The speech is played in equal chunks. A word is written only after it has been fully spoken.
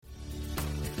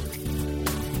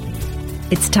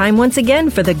It's time once again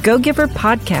for the Go Giver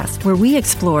podcast, where we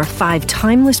explore 5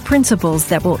 timeless principles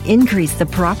that will increase the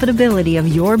profitability of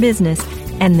your business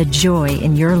and the joy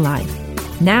in your life.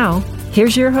 Now,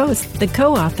 here's your host, the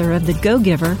co-author of the Go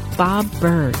Giver, Bob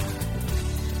Berg.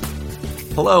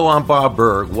 Hello, I'm Bob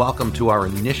Berg. Welcome to our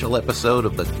initial episode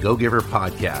of the Go Giver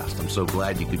podcast. I'm so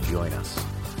glad you could join us.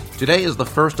 Today is the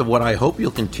first of what I hope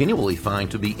you'll continually find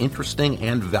to be interesting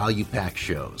and value-packed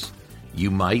shows. You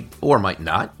might or might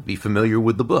not be familiar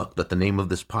with the book that the name of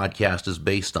this podcast is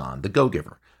based on, The Go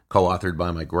Giver, co-authored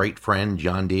by my great friend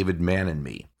John David Mann and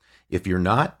me. If you're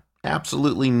not,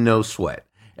 absolutely no sweat.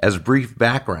 As brief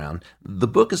background, the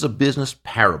book is a business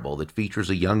parable that features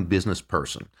a young business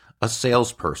person, a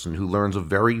salesperson who learns a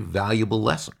very valuable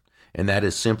lesson, and that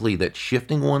is simply that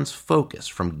shifting one's focus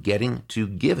from getting to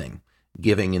giving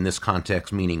in this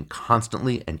context meaning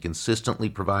constantly and consistently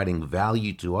providing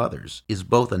value to others, is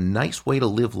both a nice way to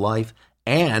live life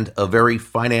and a very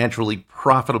financially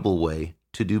profitable way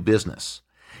to do business.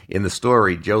 In the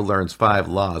story, Joe learns 5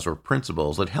 laws or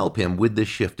principles that help him with this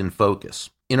shift in focus.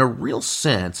 In a real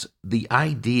sense, the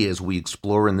ideas we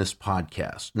explore in this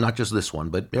podcast, not just this one,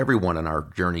 but every one in our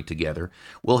journey together,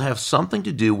 will have something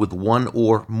to do with one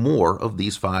or more of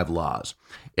these 5 laws.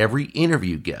 Every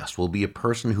interview guest will be a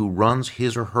person who runs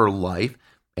his or her life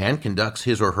and conducts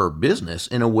his or her business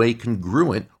in a way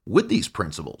congruent with these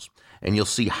principles. And you'll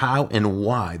see how and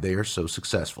why they are so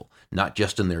successful, not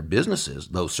just in their businesses,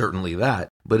 though certainly that,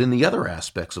 but in the other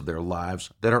aspects of their lives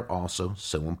that are also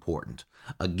so important.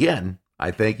 Again, I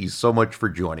thank you so much for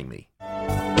joining me.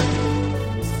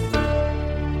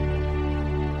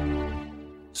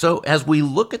 So as we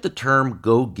look at the term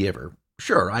go-giver,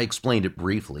 sure, I explained it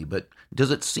briefly, but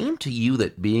does it seem to you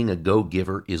that being a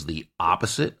go-giver is the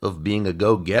opposite of being a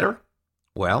go-getter?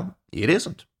 Well, it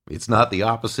isn't. It's not the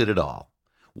opposite at all.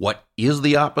 What is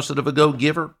the opposite of a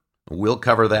go-giver? We'll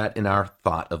cover that in our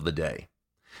thought of the day.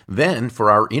 Then,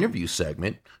 for our interview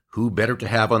segment, who better to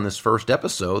have on this first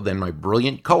episode than my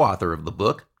brilliant co-author of the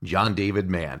book, John David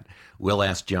Mann? We'll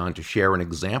ask John to share an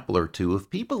example or two of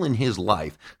people in his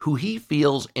life who he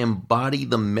feels embody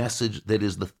the message that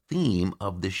is the theme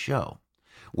of this show.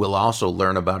 We'll also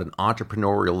learn about an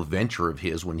entrepreneurial venture of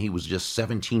his when he was just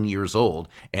 17 years old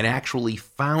and actually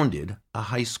founded a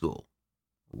high school.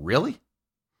 Really?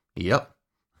 Yep.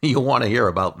 You'll want to hear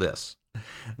about this.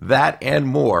 That and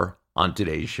more on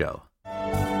today's show.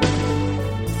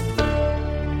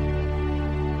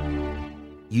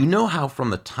 You know how from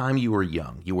the time you were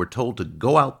young, you were told to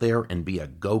go out there and be a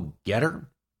go-getter?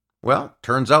 Well,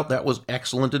 turns out that was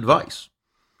excellent advice.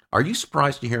 Are you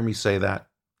surprised to hear me say that?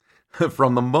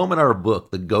 From the moment our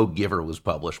book, The Go-Giver, was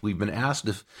published, we've been asked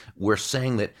if we're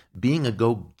saying that being a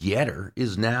go-getter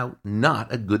is now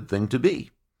not a good thing to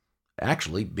be.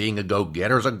 Actually, being a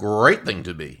go-getter is a great thing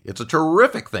to be. It's a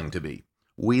terrific thing to be.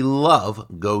 We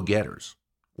love go-getters.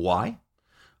 Why?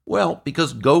 Well,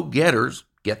 because go-getters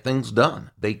get things done.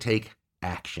 They take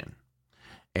action.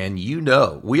 And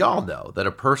we all know that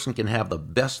a person can have the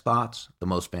best thoughts, the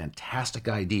most fantastic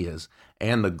ideas,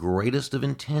 and the greatest of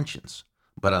intentions.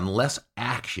 But unless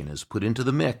action is put into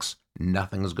the mix,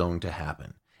 nothing's going to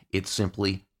happen. It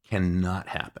simply cannot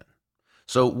happen.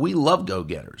 So we love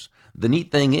go-getters. The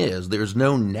neat thing is there's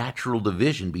no natural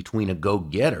division between a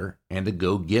go-getter and a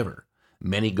go-giver.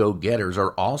 Many go-getters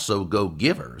are also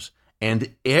go-givers,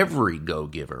 and every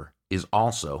go-giver is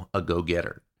also a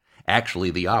go-getter.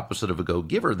 Actually, the opposite of a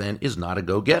go-giver then is not a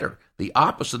go-getter. The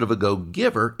opposite of a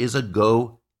go-giver is a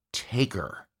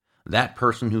go-taker. That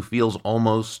person who feels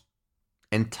almost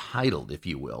entitled, if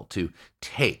you will, to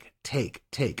take,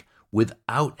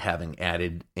 without having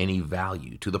added any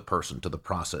value to the person, to the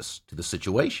process, to the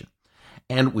situation.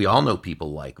 And we all know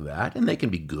people like that, and they can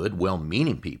be good,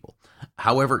 well-meaning people.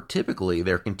 However, typically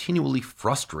they're continually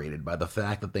frustrated by the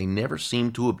fact that they never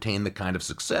seem to obtain the kind of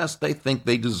success they think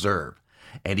they deserve.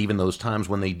 And even those times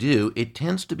when they do, it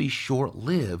tends to be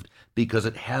short-lived because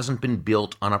it hasn't been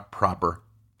built on a proper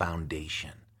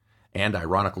foundation. And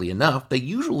ironically enough, they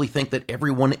usually think that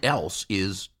everyone else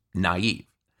is naive.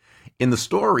 In the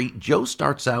story, Joe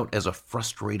starts out as a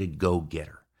frustrated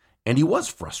go-getter. And he was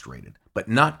frustrated, but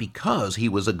not because he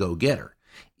was a go-getter.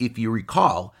 If you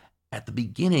recall, at the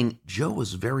beginning, Joe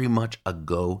was very much a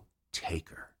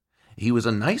go-taker. He was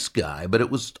a nice guy, but it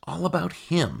was all about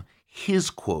him, his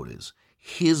quotas,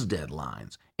 his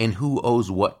deadlines, and who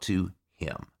owes what to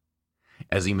him.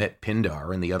 As he met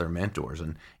Pindar and the other mentors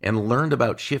and learned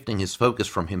about shifting his focus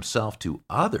from himself to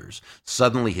others,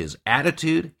 suddenly his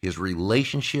attitude, his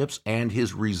relationships, and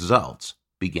his results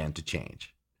began to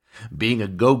change. Being a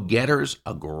go-getter's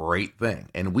a great thing,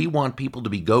 and we want people to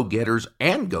be go-getters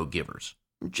and go-givers,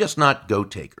 just not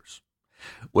go-takers.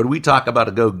 When we talk about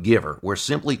a go-giver, we're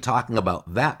simply talking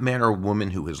about that man or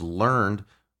woman who has learned,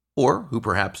 or who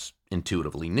perhaps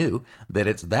intuitively knew, that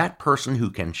it's that person who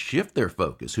can shift their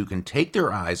focus, who can take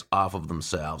their eyes off of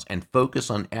themselves and focus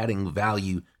on adding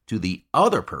value to the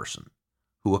other person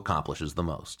who accomplishes the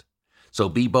most. So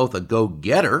be both a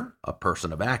go-getter, a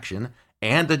person of action,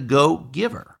 and a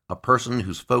go-giver, a person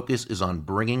whose focus is on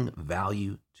bringing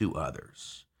value to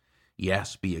others.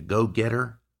 Yes, be a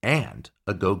go-getter and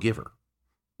a go-giver,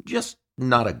 just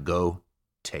not a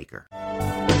go-taker.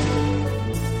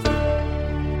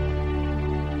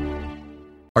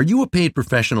 Are you a paid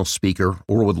professional speaker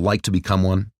or would like to become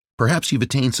one? Perhaps you've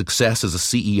attained success as a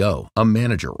CEO, a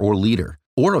manager, or leader,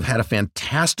 or have had a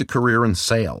fantastic career in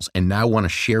sales and now want to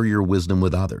share your wisdom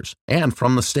with others and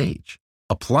from the stage.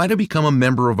 Apply to become a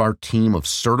member of our team of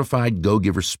certified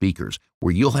Go-Giver speakers,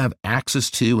 where you'll have access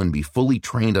to and be fully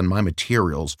trained on my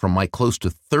materials from my close to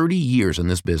 30 years in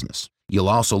this business. You'll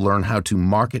also learn how to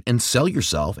market and sell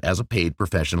yourself as a paid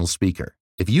professional speaker.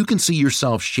 If you can see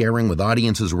yourself sharing with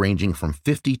audiences ranging from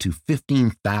 50 to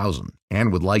 15,000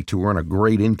 and would like to earn a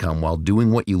great income while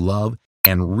doing what you love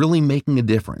and really making a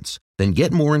difference, then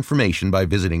get more information by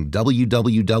visiting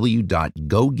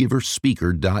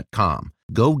www.gogiverspeaker.com.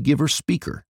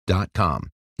 GoGiverSpeaker.com.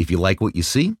 If you like what you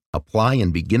see, apply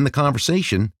and begin the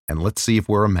conversation, and let's see if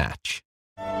we're a match.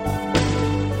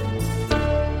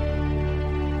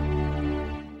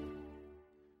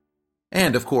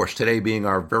 And of course, today being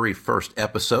our very first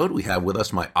episode, we have with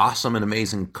us my awesome and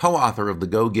amazing co-author of The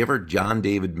Go-Giver, John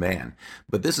David Mann.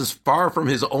 But this is far from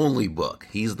his only book.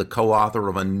 He's the co-author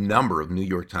of a number of New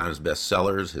York Times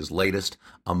bestsellers, his latest,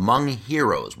 Among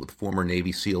Heroes, with former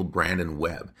Navy SEAL Brandon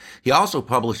Webb. He also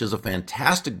publishes a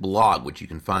fantastic blog, which you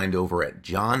can find over at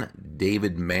John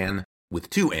David Mann, with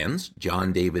two N's,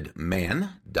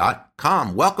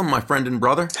 johndavidmann.com. Welcome, my friend and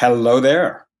brother. Hello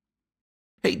there.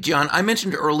 Hey, John, I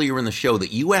mentioned earlier in the show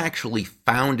that you actually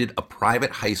founded a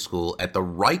private high school at the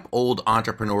ripe old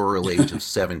entrepreneurial age of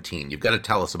 17. You've got to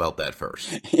tell us about that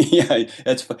first. Yeah,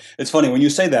 it's funny. When you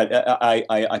say that,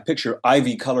 I picture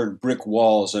ivy-colored brick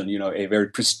walls and, a very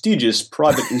prestigious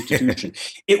private institution.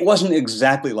 It wasn't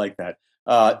exactly like that.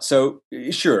 So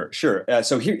sure.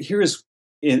 So here is,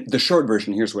 in the short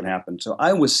version, here's what happened. So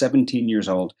I was 17 years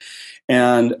old,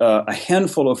 and a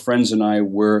handful of friends and I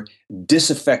were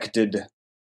disaffected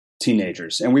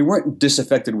teenagers. And we weren't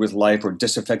disaffected with life or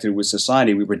disaffected with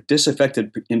society. We were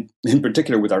disaffected in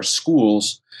particular with our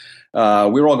schools. We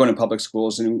were all going to public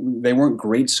schools, and they weren't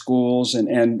great schools,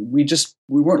 and we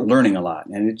weren't learning a lot.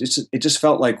 And it just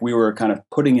felt like we were kind of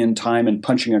putting in time and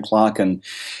punching a clock, and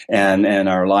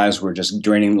our lives were just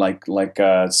draining like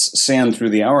sand through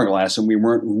the hourglass. And we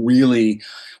weren't really.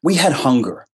 We had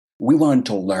hunger. We wanted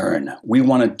to learn. We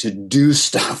wanted to do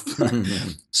stuff.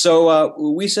 So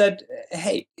we said,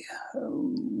 hey,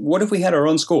 what if we had our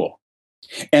own school?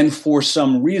 And for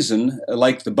some reason,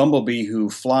 like the bumblebee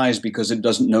who flies because it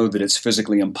doesn't know that it's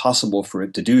physically impossible for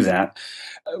it to do that,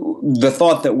 the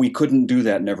thought that we couldn't do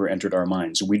that never entered our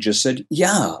minds. We just said,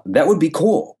 yeah, that would be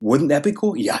cool. Wouldn't that be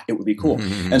cool? Yeah, it would be cool.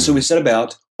 And so we set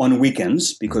about, on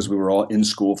weekends, because we were all in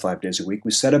school 5 days a week,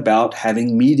 we set about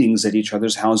having meetings at each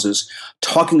other's houses,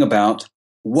 talking about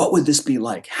what would this be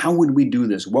like? How would we do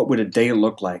this? What would a day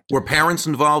look like? Were parents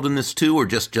involved in this too, or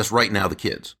just right now the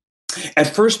kids? At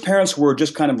first, parents were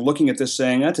just kind of looking at this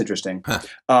saying, that's interesting.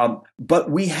 But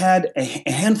we had,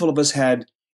 a handful of us had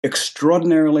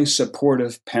extraordinarily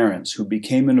supportive parents who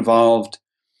became involved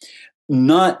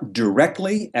not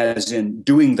directly as in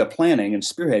doing the planning and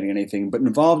spearheading anything, but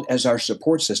involved as our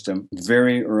support system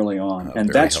very early on. And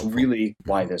that's helpful. Really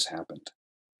why this happened.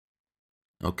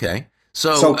 Okay.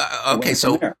 So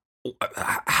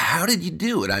how did you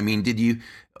do it? I mean,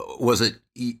 was it,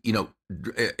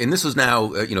 and this is now,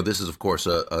 this is of course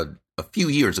a few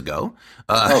years ago.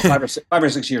 5 or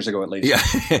 6 years ago at least.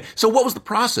 Yeah. So what was the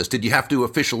process? Did you have to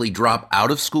officially drop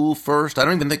out of school first? I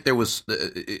don't even think there was...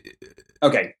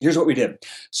 Okay, here's what we did.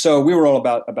 So we were all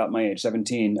about my age,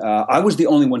 17. I was the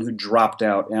only one who dropped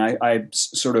out, and I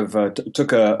sort of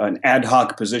took an ad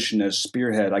hoc position as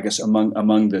spearhead, I guess,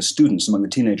 among the students, among the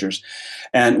teenagers.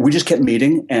 And we just kept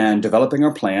meeting and developing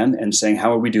our plan and saying,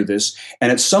 how would we do this?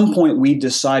 And at some point, we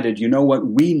decided, you know what,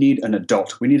 we need an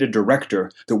adult. We need a director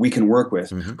that we can work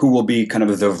with who will be kind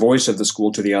of the voice of the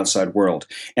school to the outside world.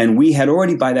 And we had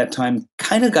already by that time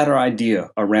kind of got our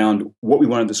idea around what we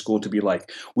wanted the school to be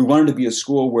like. We wanted to be a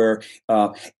school where,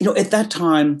 at that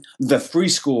time, the free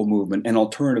school movement and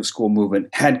alternative school movement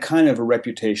had kind of a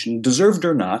reputation, deserved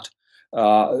or not,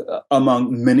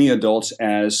 among many adults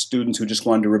as students who just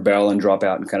wanted to rebel and drop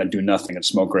out and kind of do nothing and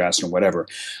smoke grass or whatever.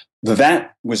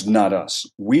 That was not us.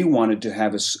 We wanted to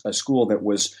have a school that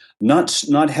was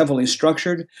not heavily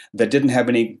structured, that didn't have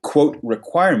any quote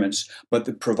requirements, but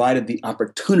that provided the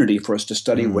opportunity for us to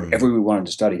study whatever we wanted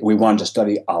to study. We wanted to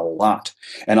study a lot,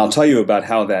 and I'll tell you about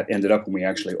how that ended up when we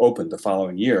actually opened the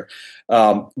following year.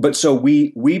 But so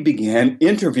we began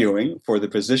interviewing for the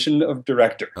position of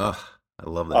director. Oh, I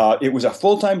love that. It was a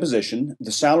full-time position.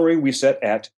 The salary we set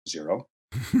at $0.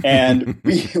 And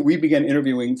we began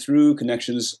interviewing through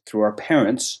connections through our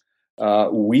parents.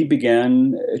 We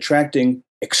began attracting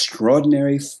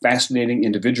extraordinary, fascinating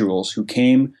individuals who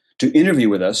came to interview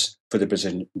with us for the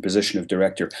position of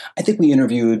director. I think we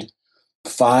interviewed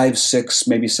 5, 6,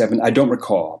 maybe 7, I don't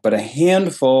recall, but a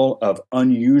handful of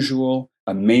unusual,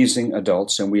 amazing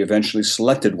adults, and we eventually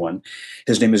selected one.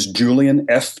 His name is Julian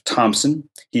F. Thompson.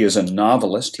 He is a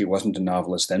novelist. He wasn't a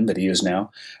novelist then, but he is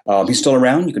now. He's still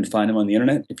around. You can find him on the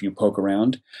internet if you poke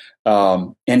around.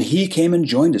 And he came and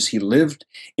joined us. He lived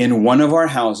in one of our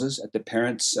houses at the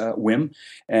parents' whim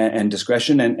and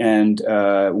discretion, and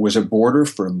was a boarder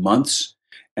for months.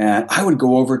 And I would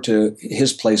go over to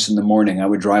his place in the morning. I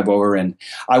would drive over, and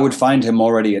I would find him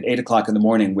already at 8 o'clock in the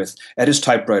morning at his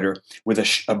typewriter with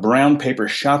a brown paper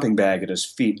shopping bag at his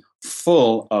feet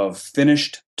full of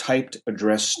finished, typed,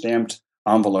 addressed, stamped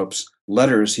envelopes,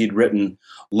 letters he'd written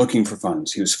looking for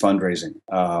funds. He was fundraising.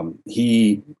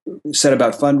 He set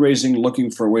about fundraising,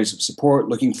 looking for ways of support,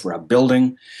 looking for a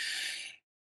building.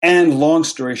 And long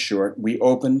story short, we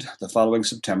opened the following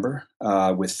September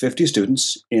with 50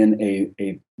 students in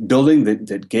a building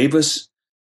that gave us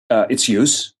its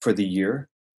use for the year.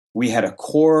 We had a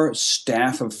core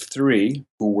staff of 3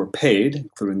 who were paid,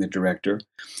 including the director,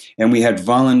 and we had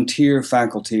volunteer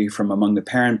faculty from among the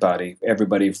parent body,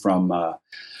 everybody from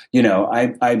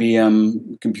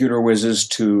IBM computer whizzes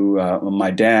to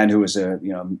my dad, who was a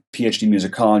PhD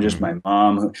musicologist, my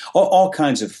mom, all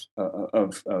kinds of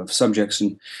subjects.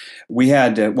 And we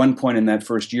had at one point in that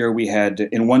first year, we had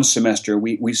in one semester,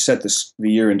 we set the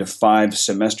year into 5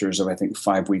 semesters of I think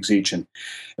 5 weeks each. And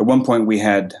at one point we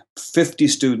had 50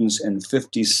 students and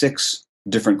 56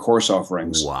 different course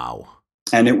offerings. Wow.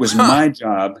 And it was my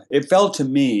job. It fell to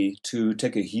me to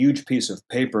take a huge piece of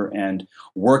paper and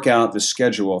work out the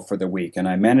schedule for the week. And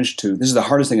I managed to, this is the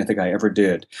hardest thing I think I ever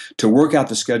did, to work out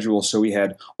the schedule so we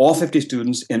had all 50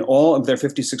 students in all of their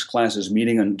 56 classes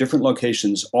meeting on different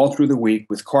locations all through the week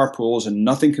with carpools and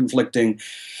nothing conflicting.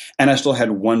 And I still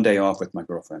had one day off with my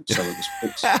girlfriend. So it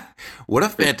was what a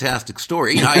fantastic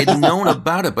story. I had known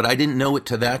about it, but I didn't know it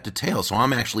to that detail. So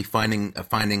I'm actually finding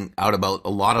out about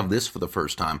a lot of this for the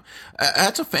first time.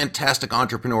 That's a fantastic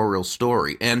entrepreneurial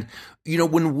story. And,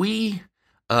 when we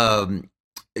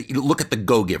look at the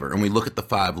Go-Giver and we look at the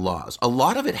 5 laws, a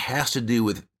lot of it has to do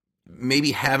with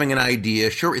maybe having an idea.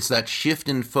 Sure, it's that shift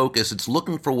in focus. It's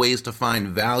looking for ways to find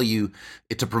value,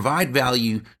 to provide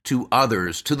value to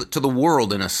others, to the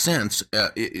world, in a sense,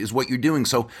 is what you're doing.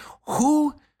 So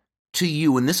who to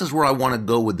you, and this is where I want to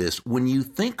go with this, when you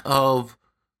think of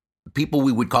people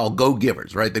we would call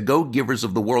go-givers, right? The go-givers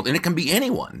of the world, and it can be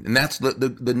anyone, and that's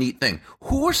the neat thing.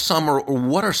 Who are some or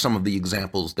what are some of the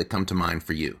examples that come to mind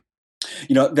for you?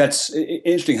 That's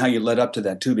interesting how you led up to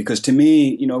that too, because to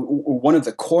me, one of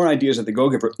the core ideas of the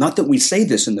Go-Giver, not that we say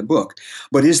this in the book,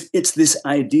 but it's this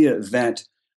idea that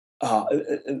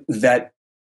that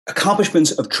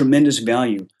accomplishments of tremendous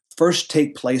value first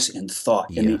take place in thought,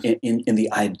 Yes. in the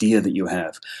idea that you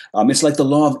have. It's like the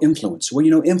law of influence, where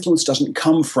influence doesn't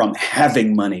come from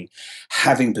having money,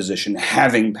 having position,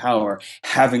 having power,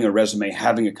 having a resume,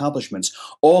 having accomplishments.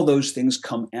 All those things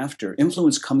come after.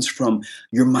 Influence comes from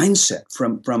your mindset,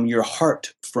 from your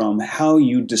heart, from how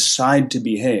you decide to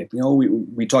behave.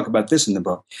 We talk about this in the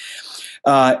book.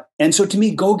 And so to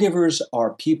me, go-givers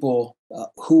are people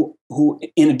who,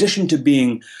 in addition to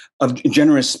being of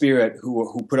generous spirit,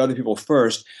 who put other people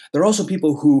first, they're also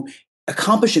people who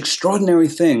accomplish extraordinary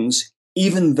things,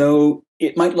 even though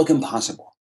it might look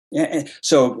impossible.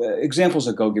 So examples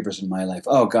of go-givers in my life,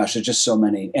 oh gosh, there's just so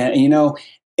many. And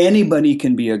anybody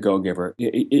can be a go-giver.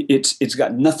 It's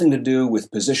got nothing to do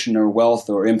with position or wealth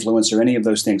or influence or any of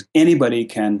those things. Anybody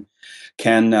can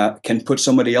put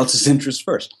somebody else's interests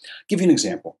first. I'll give you an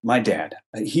example. My dad,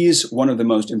 he's one of the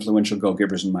most influential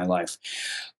go-givers in my life.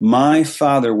 My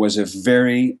father was a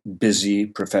very busy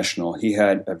professional. He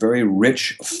had a very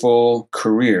rich, full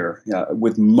career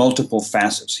with multiple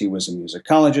facets. He was a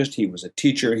musicologist, he was a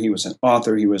teacher, he was an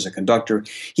author, he was a conductor.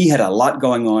 He had a lot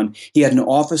going on. He had an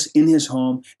office in his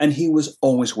home, and he was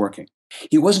always working.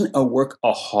 He wasn't a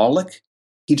workaholic.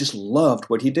 He just loved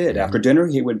what he did. After dinner,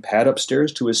 he would pad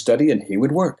upstairs to his study and he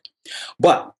would work.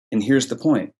 But, and here's the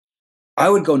point, I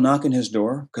would go knock on his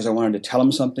door because I wanted to tell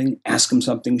him something, ask him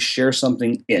something, share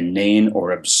something inane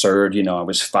or absurd. I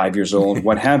was 5 years old,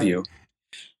 what have you.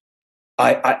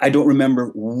 I don't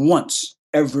remember once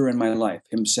ever in my life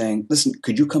him saying, listen,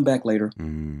 could you come back later?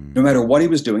 No matter what he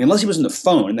was doing, unless he was on the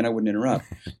phone, and then I wouldn't interrupt.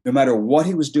 No matter what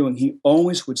he was doing, he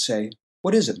always would say,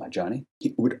 what is it, my Johnny?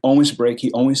 He would always break.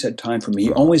 He always had time for me.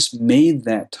 He always made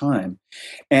that time.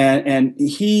 And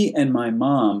he and my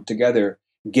mom together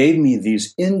gave me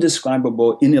these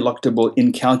indescribable, ineluctable,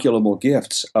 incalculable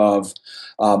gifts of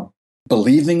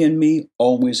believing in me,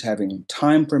 always having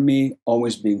time for me,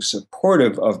 always being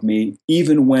supportive of me,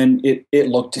 even when it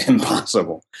looked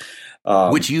impossible.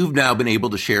 Which you've now been able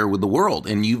to share with the world,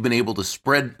 and you've been able to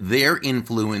spread their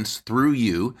influence through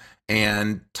you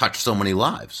and touch so many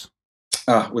lives.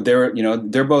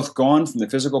 They're both gone from the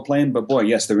physical plane, but boy,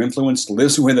 yes, their influence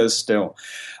lives with us still.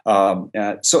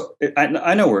 So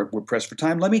I know we're pressed for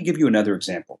time. Let me give you another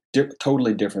example,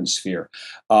 totally different sphere.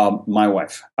 My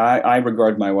wife, I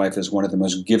regard my wife as one of the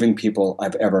most giving people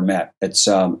I've ever met. It's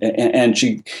and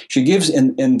she gives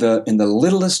in the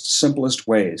littlest, simplest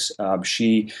ways.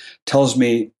 She tells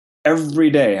me every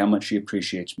day how much she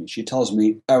appreciates me. She tells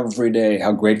me every day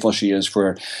how grateful she is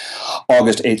for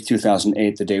August 8th,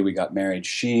 2008, the day we got married.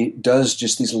 She does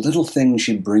just these little things.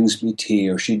 She brings me tea,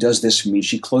 or she does this for me.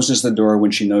 She closes the door when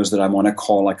she knows that I'm on a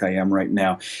call like I am right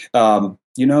now.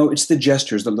 It's the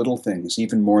gestures, the little things,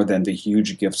 even more than the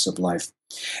huge gifts of life.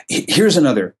 Here's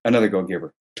another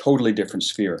go-giver, totally different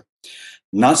sphere.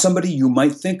 Not somebody you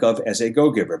might think of as a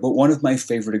go-giver, but one of my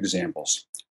favorite examples,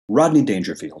 Rodney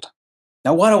Dangerfield.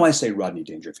 Now, why do I say Rodney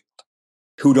Dangerfield?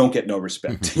 Who don't get no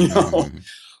respect,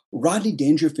 Rodney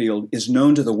Dangerfield is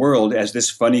known to the world as this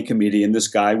funny comedian, this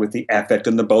guy with the affect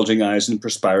and the bulging eyes and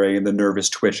perspiring and the nervous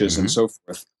twitches and so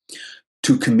forth.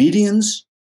 To comedians,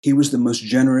 he was the most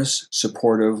generous,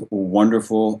 supportive,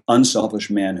 wonderful, unselfish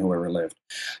man who ever lived.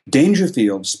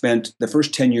 Dangerfield spent the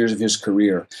first 10 years of his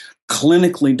career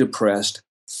clinically depressed,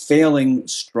 failing,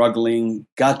 struggling,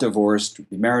 got divorced,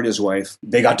 he married his wife,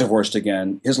 they got divorced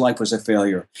again. His life was a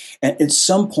failure. And at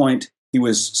some point, he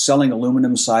was selling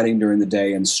aluminum siding during the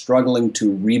day and struggling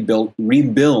to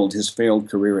rebuild his failed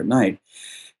career at night.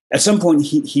 At some point,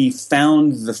 he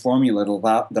found the formula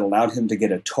that allowed him to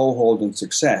get a toehold in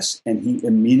success, and he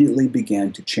immediately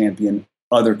began to champion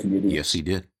other comedians. Yes, he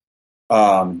did.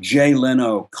 Jay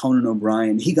Leno, Conan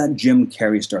O'Brien, he got Jim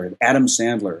Carrey started, Adam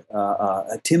Sandler,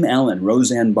 Tim Allen,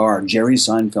 Roseanne Barr, Jerry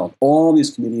Seinfeld, all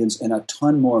these comedians and a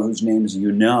ton more whose names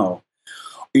you know.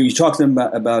 You talk to them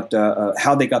about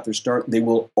how they got their start, they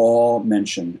will all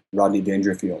mention Rodney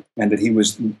Dangerfield, and that he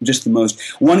was just the most.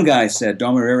 One guy said,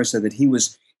 Don Herrera said that he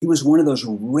was one of those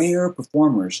rare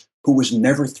performers who was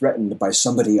never threatened by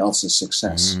somebody else's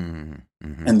success.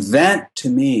 Mm-hmm. And that, to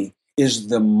me, is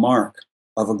the mark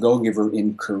of a go-giver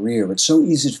in career. It's so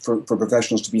easy for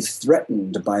professionals to be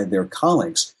threatened by their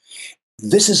colleagues.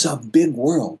 This is a big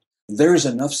world. There's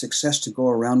enough success to go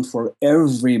around for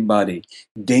everybody.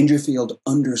 Dangerfield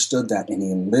understood that, and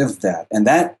he lived that. And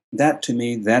that to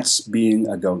me, that's being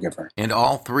a go-giver. And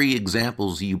all three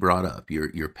examples you brought up,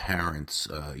 your parents,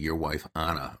 your wife,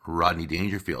 Anna, Rodney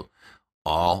Dangerfield,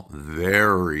 all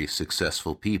very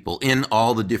successful people in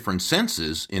all the different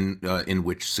senses in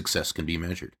which success can be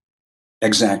measured.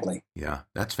 Exactly. Yeah,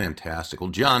 that's fantastic. Well,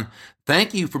 John,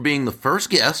 thank you for being the first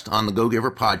guest on the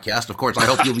Go-Giver podcast. Of course, I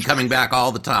hope you'll be coming back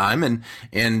all the time,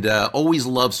 and always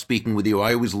love speaking with you.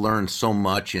 I always learn so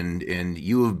much, and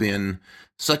you have been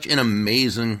such an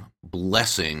amazing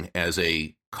blessing as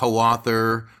a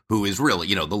co-author who is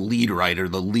really, the lead writer,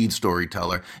 the lead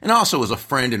storyteller, and also as a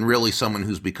friend and really someone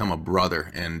who's become a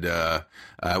brother. And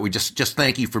we just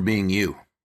thank you for being you.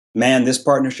 Man, this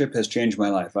partnership has changed my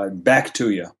life. Back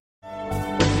to you.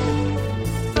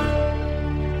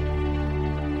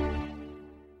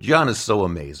 John is so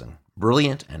amazing,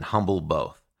 brilliant and humble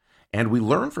both. And we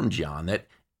learn from John that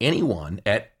anyone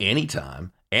at any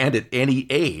time and at any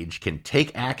age can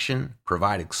take action,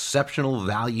 provide exceptional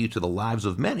value to the lives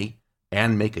of many,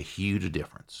 and make a huge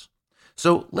difference.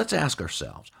 So let's ask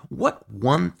ourselves, what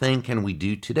one thing can we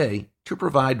do today to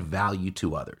provide value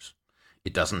to others?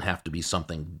 It doesn't have to be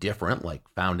something different like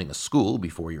founding a school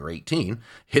before you're 18.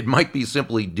 It might be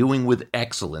simply doing with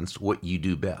excellence what you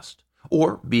do best,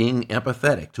 or being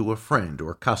empathetic to a friend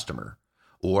or customer,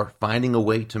 or finding a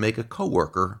way to make a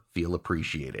coworker feel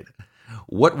appreciated.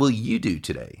 What will you do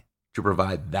today to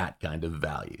provide that kind of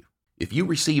value? If you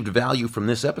received value from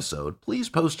this episode, please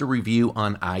post a review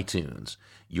on iTunes.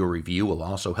 Your review will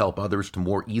also help others to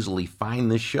more easily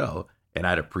find this show, and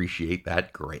I'd appreciate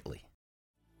that greatly.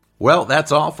 Well,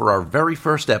 that's all for our very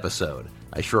first episode.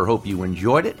 I sure hope you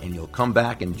enjoyed it and you'll come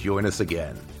back and join us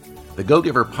again. The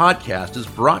Go-Giver podcast is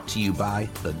brought to you by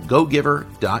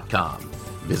thegogiver.com.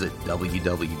 Visit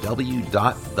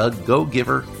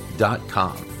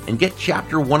www.thegogiver.com and get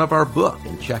chapter 1 of our book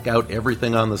and check out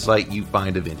everything on the site you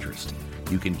find of interest.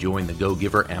 You can join the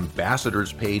Go-Giver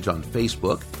Ambassadors page on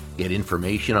Facebook, get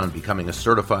information on becoming a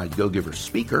certified Go-Giver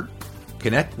speaker,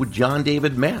 connect with John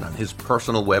David Mann on his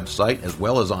personal website as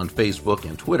well as on Facebook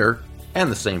and Twitter,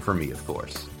 and the same for me, of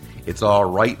course. It's all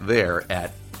right there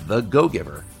at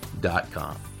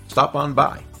thegogiver.com. Stop on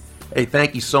by. Hey,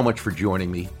 thank you so much for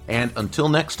joining me, and until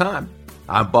next time,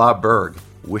 I'm Bob Berg,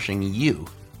 wishing you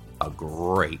a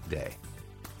great day.